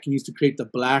dye that I can use to create the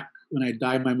black when I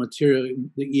dye my material,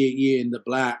 the EAE in the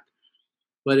black.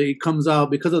 But it comes out,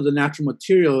 because of the natural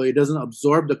material, it doesn't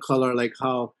absorb the color like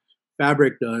how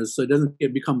fabric does. So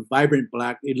it becomes vibrant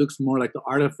black. It looks more like the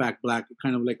artifact black,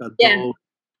 kind of like a dull.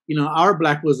 Our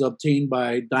black was obtained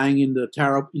by dyeing in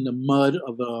the mud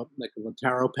of a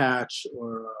taro patch,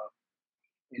 or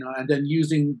and then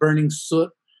burning soot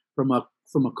from a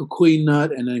kukui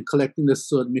nut, and then collecting the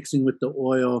soot, mixing with the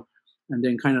oil, and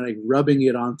then kind of like rubbing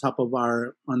it on top of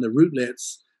on the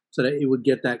rootlets so that it would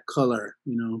get that color,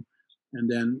 and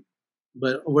then,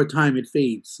 but over time it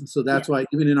fades. So that's why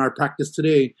even in our practice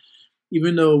today,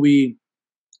 even though we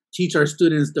teach our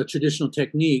students the traditional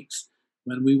techniques,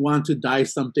 when we want to dye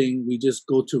something, we just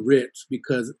go to RIT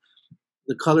because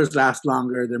the colors last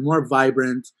longer, they're more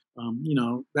vibrant.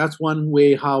 That's one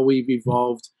way how we've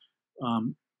evolved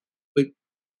with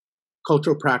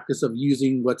cultural practice of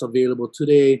using what's available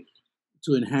today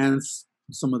to enhance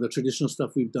some of the traditional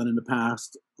stuff we've done in the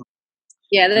past.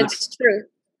 Yeah, that's true.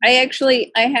 I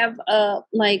have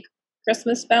my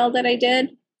Christmas spell that I did,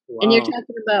 and you're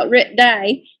talking about RIT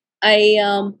dye. I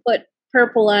put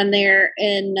purple on there,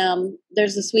 and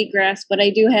there's a sweetgrass, but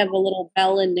I do have a little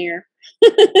bell in there.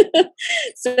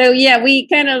 So yeah, we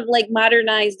kind of like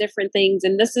modernize different things,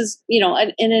 and this is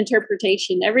an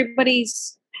interpretation.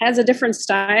 Everybody's has a different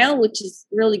style, which is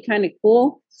really kind of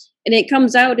cool, and it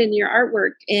comes out in your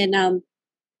artwork. And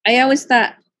I always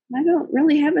thought, I don't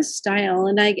really have a style,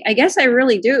 and I guess I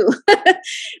really do.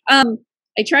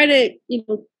 I try to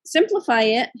simplify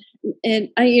it, and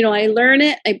I learn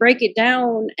it, I break it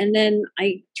down, and then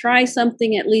I try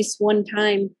something at least one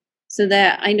time so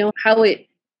that I know how it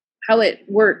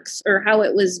works or how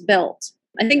it was built.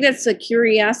 I think that's a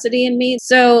curiosity in me.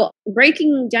 So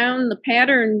breaking down the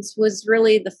patterns was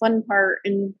really the fun part,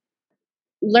 and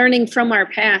learning from our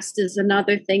past is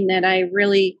another thing that I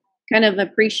really kind of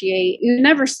appreciate. You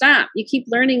never stop. You keep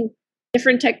learning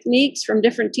different techniques from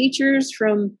different teachers,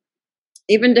 from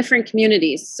even different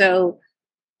communities. So,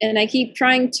 and I keep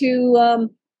trying to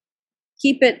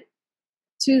keep it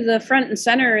to the front and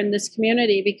center in this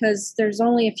community, because there's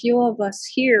only a few of us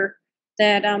here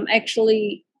that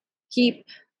actually keep,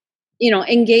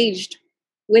 engaged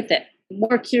with it.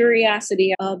 More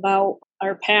curiosity about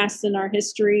our past and our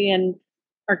history and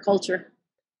our culture.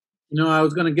 I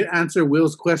was going to answer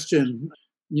Will's question.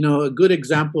 A good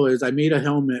example is I made a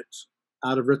helmet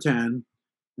out of rattan,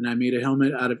 and I made a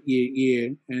helmet out of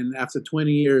EAE, and after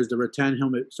 20 years, the rattan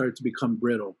helmet started to become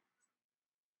brittle.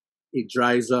 It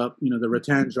dries up, the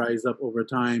rattan dries up over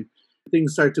time.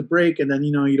 Things start to break, and then,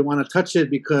 you don't want to touch it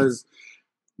because,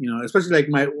 especially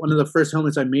like one of the first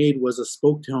helmets I made was a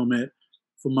spoked helmet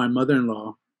for my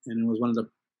mother-in-law, and it was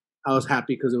I was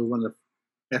happy because it was one of the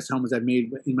best helmets I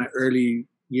made in my early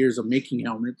years of making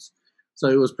helmets. So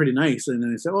it was pretty nice. And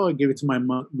then I said, I gave it to my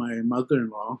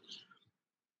mother-in-law.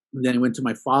 And then I went to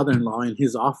my father-in-law in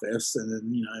his office, and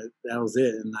then, that was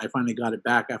it. And I finally got it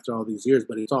back after all these years,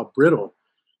 but it's all brittle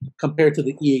compared to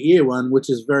the EAE one, which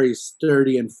is very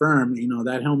sturdy and firm.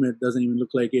 That helmet doesn't even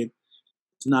look like it.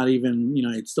 It's not even,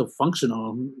 it's still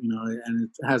functional, and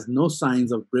it has no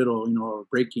signs of brittle, or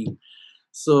breaking.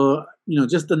 So,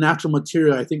 just the natural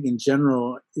material, I think in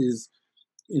general is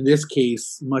in this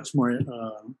case, much more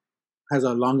has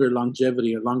a longer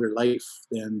longevity, a longer life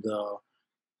than the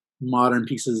modern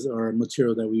pieces or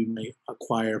material that we may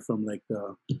acquire from like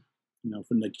the,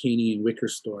 from the caney and wicker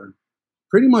store.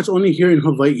 Pretty much only here in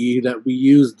Hawaii that we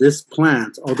use this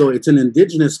plant, although it's an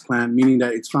indigenous plant, meaning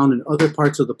that it's found in other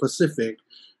parts of the Pacific.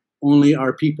 Only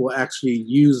our people actually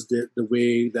used it the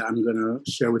way that I'm going to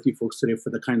share with you folks today for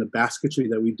the kind of basketry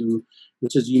that we do,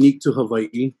 which is unique to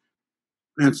Hawaii.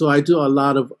 And so I do a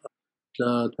lot of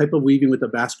the type of weaving with the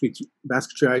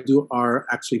basketry I do are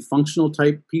actually functional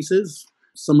type pieces.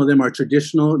 Some of them are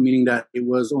traditional, meaning that it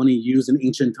was only used in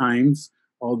ancient times,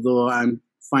 although I'm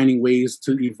finding ways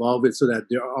to evolve it so that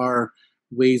there are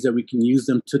ways that we can use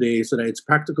them today so that it's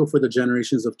practical for the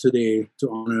generations of today to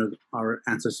honor our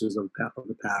ancestors of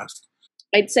the past.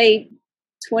 I'd say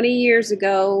 20 years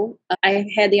ago, I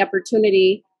had the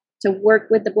opportunity to work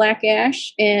with the black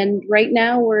ash, and right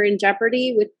now we're in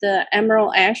jeopardy with the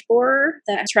emerald ash borer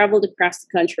that traveled across the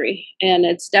country, and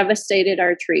it's devastated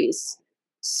our trees.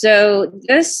 So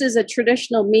this is a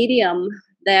traditional medium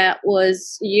that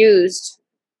was used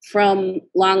from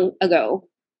long ago.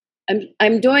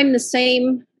 I'm doing the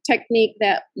same technique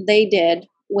that they did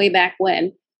way back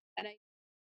when.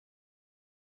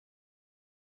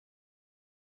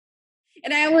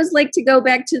 And I always like to go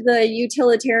back to the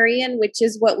utilitarian, which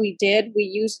is what we did. We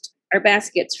used our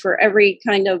baskets for every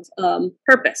kind of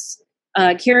purpose,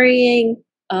 carrying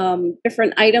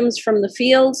different items from the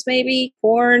fields, maybe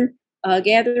corn,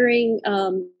 gathering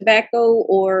tobacco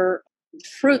or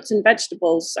fruits and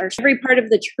vegetables. Every part of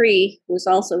the tree was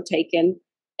also taken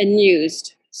and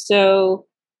used. So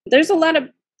there's a lot of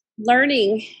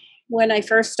learning when I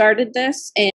first started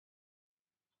this. And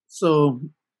so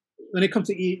when it comes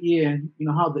to I'ie,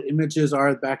 how the images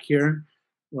are back here.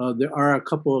 Well, there are a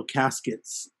couple of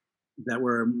caskets that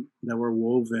were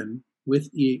woven with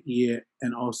I'ie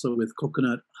and also with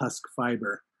coconut husk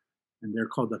fiber, and they're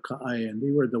called the ka'ai, and they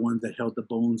were the ones that held the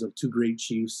bones of two great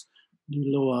chiefs,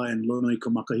 Liloa and Lonoika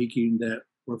Makahiki, that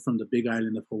were from the Big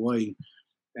Island of Hawaii.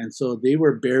 And so they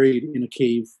were buried in a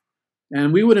cave,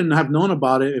 and we wouldn't have known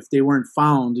about it if they weren't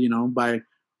found, by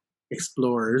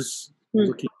explorers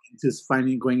looking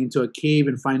into going into a cave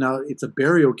and find out it's a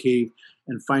burial cave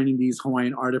and finding these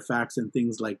Hawaiian artifacts and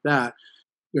things like that.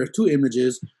 There are two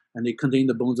images, and they contain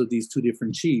the bones of these two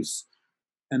different chiefs.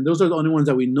 And those are the only ones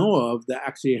that we know of that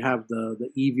actually have the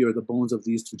iwi or the bones of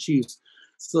these two chiefs.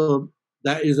 So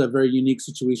that is a very unique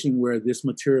situation where this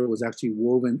material was actually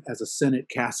woven as a Senate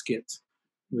casket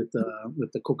with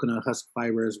the coconut husk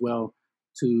fiber as well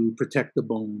to protect the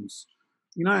bones.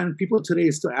 And people today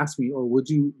still ask me, "Oh, would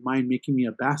you mind making me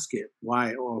a basket?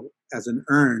 Why? Or as an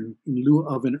urn, in lieu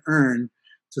of an urn,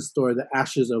 to store the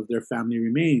ashes of their family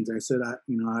remains?" I said, I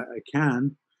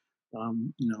can,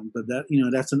 but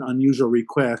that's an unusual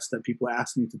request that people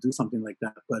ask me to do something like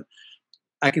that. But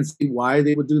I can see why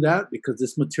they would do that, because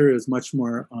this material is much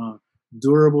more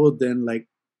durable than like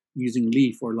using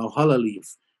leaf or lauhala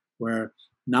leaf, where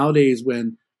nowadays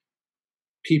when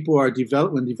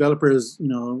developers,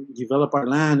 develop our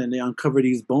land and they uncover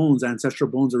these bones, ancestral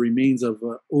bones or remains of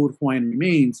old Hawaiian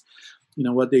remains,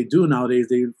 what they do nowadays,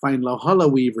 they find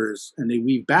lauhala weavers and they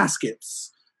weave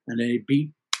baskets and they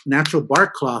beat natural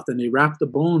bark cloth and they wrap the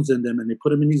bones in them and they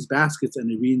put them in these baskets and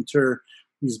they reinter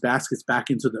these baskets back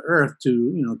into the earth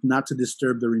to, not to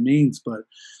disturb the remains, but,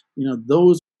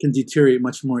 those can deteriorate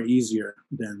much more easier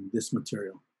than this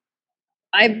material.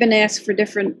 I've been asked for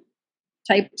different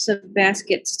types of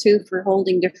baskets too for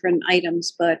holding different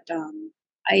items, but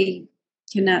I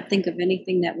cannot think of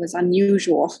anything that was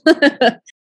unusual.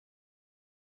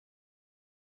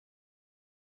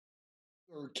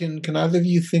 Or can either of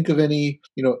you think of any,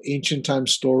 ancient time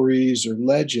stories or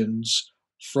legends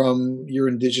from your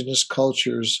indigenous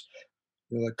cultures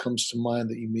that comes to mind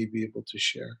that you may be able to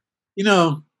share?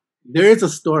 There is a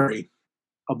story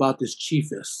about this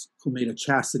chiefess who made a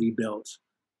chastity belt.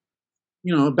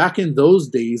 Back in those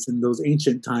days, in those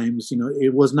ancient times,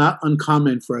 it was not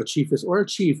uncommon for a chiefess or a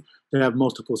chief to have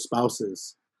multiple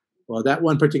spouses. Well, that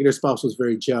one particular spouse was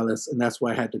very jealous, and that's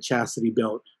why I had the chastity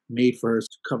belt made for her to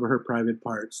cover her private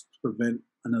parts to prevent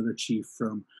another chief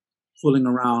from fooling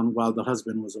around while the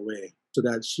husband was away, so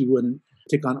that she wouldn't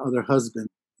take on other husbands.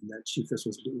 And that chiefess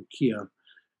was Lu'ukia.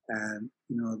 And,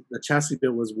 the chastity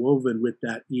belt was woven with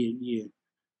that I'ie.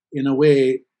 In a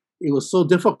way, it was so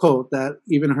difficult that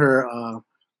even her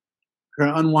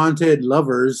unwanted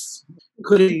lovers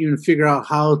couldn't even figure out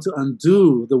how to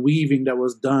undo the weaving that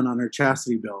was done on her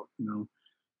chastity belt, And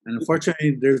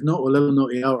unfortunately, there's no olelo no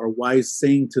ea or wise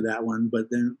saying to that one, but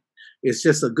then it's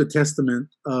just a good testament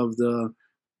of the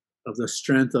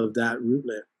strength of that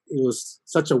rootlet it was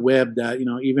such a web that,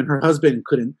 even her husband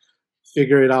couldn't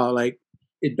figure it out. Like,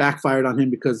 it backfired on him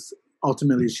because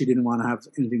ultimately she didn't want to have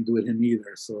anything to do with him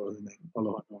either. So, like,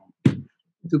 aloha, no.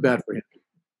 Too bad for him.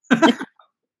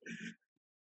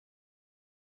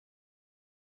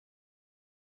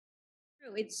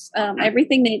 It's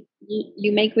everything that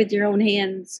you make with your own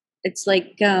hands. It's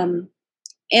like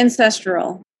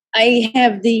ancestral. I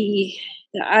have the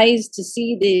eyes to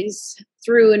see these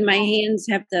through, and my hands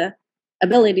have the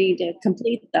ability to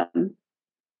complete them,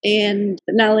 and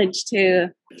the knowledge to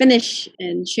finish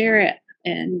and share it.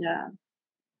 And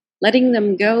letting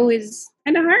them go is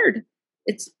kind of hard.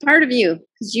 It's part of you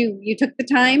because you took the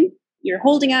time. You're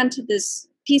holding on to this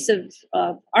piece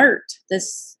of art,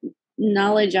 this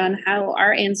knowledge on how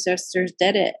our ancestors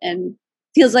did it, and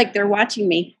feels like they're watching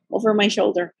me over my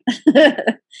shoulder.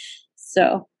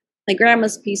 So my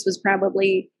grandma's piece was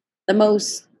probably the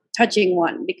most touching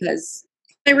one because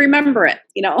I remember it,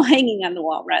 hanging on the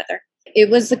wall rather. It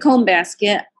was the comb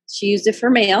basket. She used it for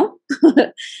mail.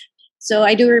 So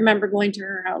I do remember going to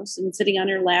her house and sitting on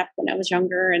her lap when I was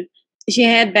younger. And she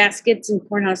had baskets and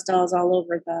cornhouse dolls all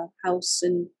over the house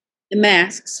and the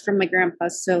masks from my grandpa.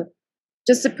 So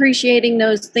just appreciating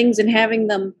those things and having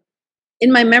them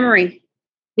in my memory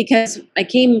because I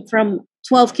came from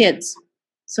 12 kids.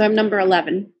 So I'm number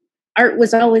 11. Art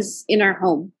was always in our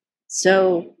home.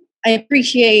 So I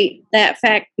appreciate that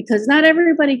fact because not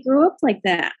everybody grew up like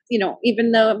that.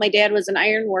 Even though my dad was an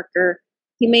iron worker,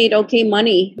 he made okay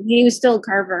money. He was still a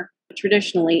carver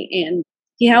traditionally, and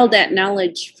he held that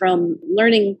knowledge from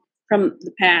learning from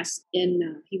the past,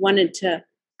 and he wanted to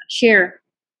share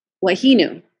what he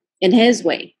knew in his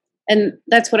way. And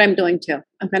that's what I'm doing too.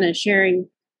 I'm kind of sharing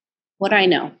what I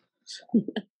know.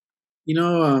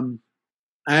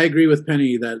 I agree with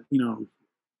Penny that,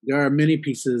 there are many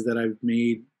pieces that I've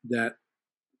made that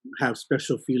have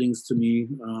special feelings to me.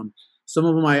 Some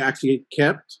of them I actually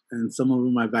kept, and some of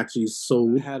them I've actually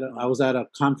sold. I was at a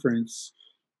conference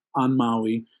on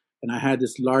Maui, and I had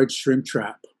this large shrimp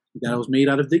trap that was made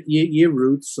out of the ia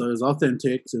roots, so it was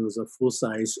authentic. It was a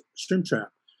full-size shrimp trap.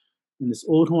 And this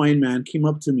old Hawaiian man came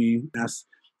up to me and asked,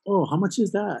 "Oh, how much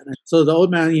is that?" So the old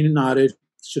man, he nodded,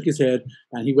 shook his head,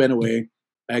 and he went away.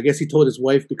 I guess he told his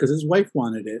wife because his wife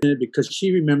wanted it, because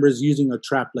she remembers using a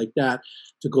trap like that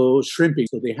to go shrimping.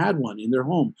 So they had one in their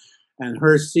home. And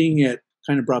her seeing it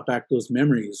kind of brought back those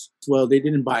memories. Well, they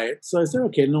didn't buy it. So I said,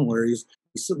 okay, no worries.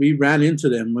 So we ran into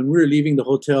them. When we were leaving the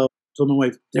hotel, I told my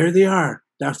wife, there they are.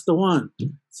 That's the one.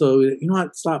 So, you know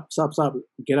what? Stop.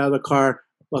 Get out of the car,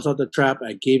 bust out the trap.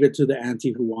 I gave it to the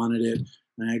auntie who wanted it.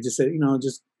 And I just said,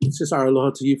 it's just our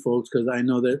aloha to you folks, because I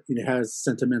know that it has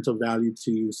sentimental value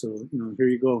to you. So, here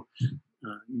you go.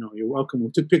 You're welcome.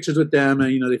 We took pictures with them,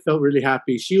 and, they felt really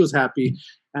happy. She was happy.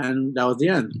 And that was the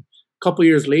end. A couple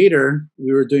years later,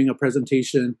 we were doing a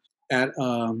presentation at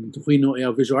the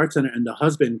Huino'ea Visual Arts Center, and the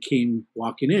husband came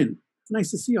walking in. Nice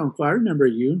to see you, Uncle. I remember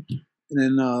you.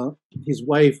 And then his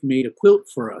wife made a quilt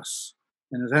for us.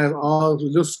 And it has all the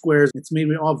little squares. It's made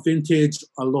with all vintage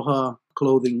aloha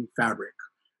clothing fabric.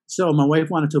 So my wife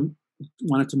wanted to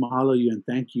mahalo you and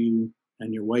thank you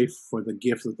and your wife for the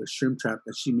gift of the shrimp trap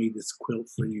that she made this quilt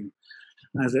for you.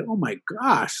 And I said, oh my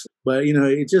gosh. But,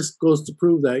 it just goes to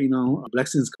prove that,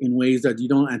 blessings in ways that you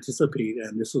don't anticipate.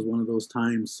 And this was one of those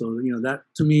times. So, that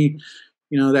to me,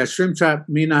 that shrimp trap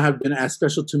may not have been as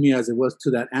special to me as it was to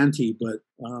that auntie, but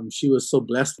she was so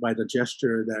blessed by the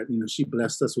gesture that, she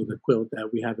blessed us with a quilt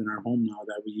that we have in our home now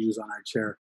that we use on our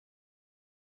chair.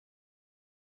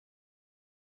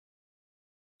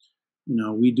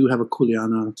 We do have a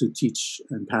kuleana to teach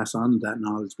and pass on that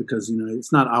knowledge because,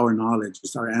 it's not our knowledge,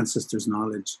 it's our ancestors'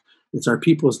 knowledge. It's our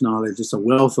people's knowledge. It's a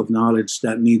wealth of knowledge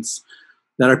that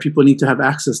our people need to have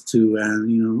access to.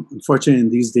 And, unfortunately, in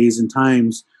these days and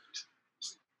times,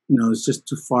 it's just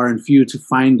too far and few to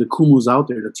find the kumus out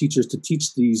there, the teachers to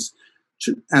teach these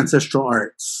ancestral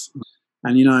arts.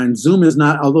 And, and Zoom is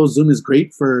not, although Zoom is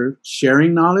great for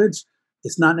sharing knowledge,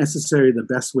 it's not necessarily the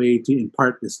best way to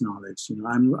impart this knowledge.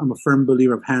 I'm a firm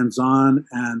believer of hands-on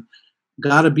and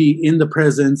got to be in the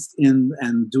presence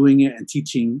and doing it and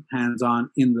teaching hands-on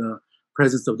in the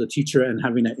presence of the teacher and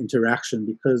having that interaction,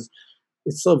 because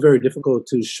it's so very difficult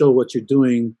to show what you're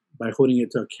doing by holding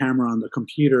it to a camera on the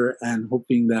computer and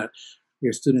hoping that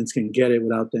your students can get it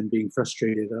without them being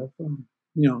frustrated of,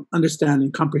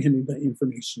 understanding, comprehending the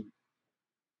information.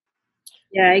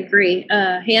 Yeah, I agree.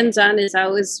 Hands-on is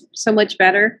always so much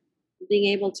better.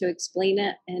 Being able to explain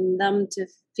it and them to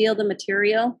feel the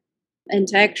material and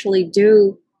to actually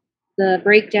do the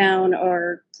breakdown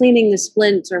or cleaning the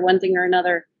splints or one thing or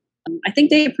another. I think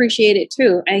they appreciate it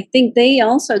too. I think they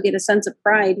also get a sense of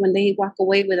pride when they walk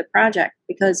away with a project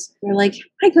because they're like,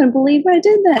 I couldn't believe I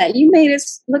did that. You made it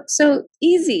look so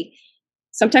easy.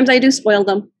 Sometimes I do spoil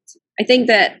them. I think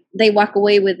that they walk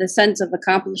away with a sense of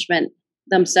accomplishment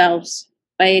themselves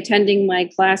by attending my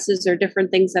classes or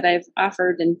different things that I've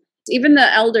offered. And even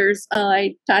the elders,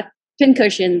 I taught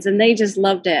pincushions and they just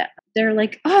loved it. They're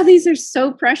like, oh, these are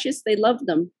so precious. They loved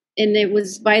them. And it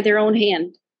was by their own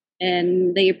hand.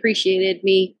 And they appreciated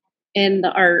me and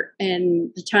the art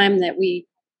and the time that we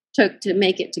took to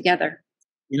make it together.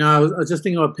 You know, I was just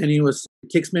thinking about Penny. It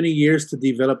takes many years to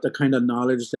develop the kind of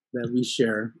knowledge that we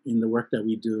share in the work that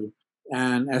we do.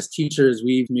 And as teachers,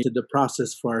 we've made the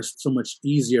process for us so much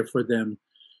easier for them,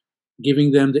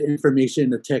 giving them the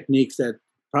information, the techniques that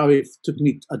probably took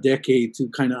me a decade to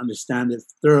kind of understand it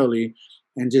thoroughly,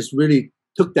 and just really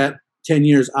took that 10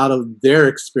 years out of their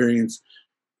experience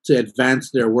to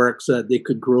advance their work so that they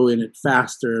could grow in it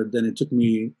faster than it took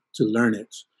me to learn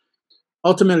it.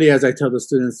 Ultimately, as I tell the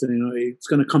students, it's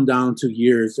going to come down to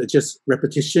years. It's just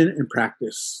repetition and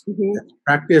practice. Mm-hmm.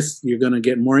 Practice, you're going to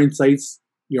get more insights,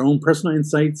 your own personal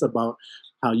insights about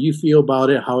how you feel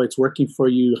about it, how it's working for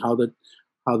you, how the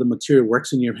material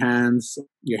works in your hands.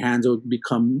 Your hands will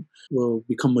become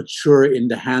mature in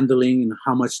the handling and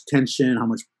how much tension, how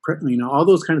much all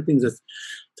those kind of things that's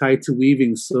tied to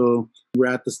weaving. So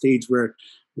we're at the stage where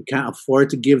we can't afford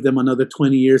to give them another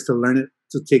 20 years to learn it,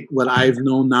 to take what I've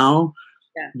known now.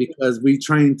 Yeah. Because we're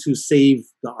trying to save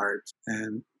the art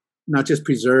and not just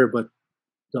preserve, but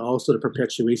also the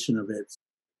perpetuation of it.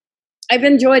 I've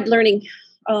enjoyed learning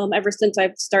ever since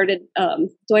I've started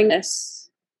doing this.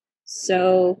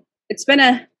 So it's been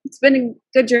a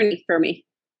good journey for me.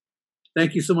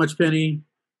 Thank you so much, Penny.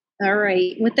 All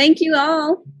right. Well, thank you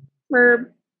all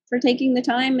for taking the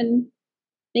time and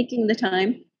making the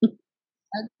time.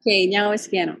 Okay, now it's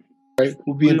piano. All right,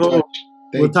 we'll be in touch.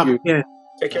 Thank you. Yeah.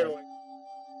 Take care. Bye.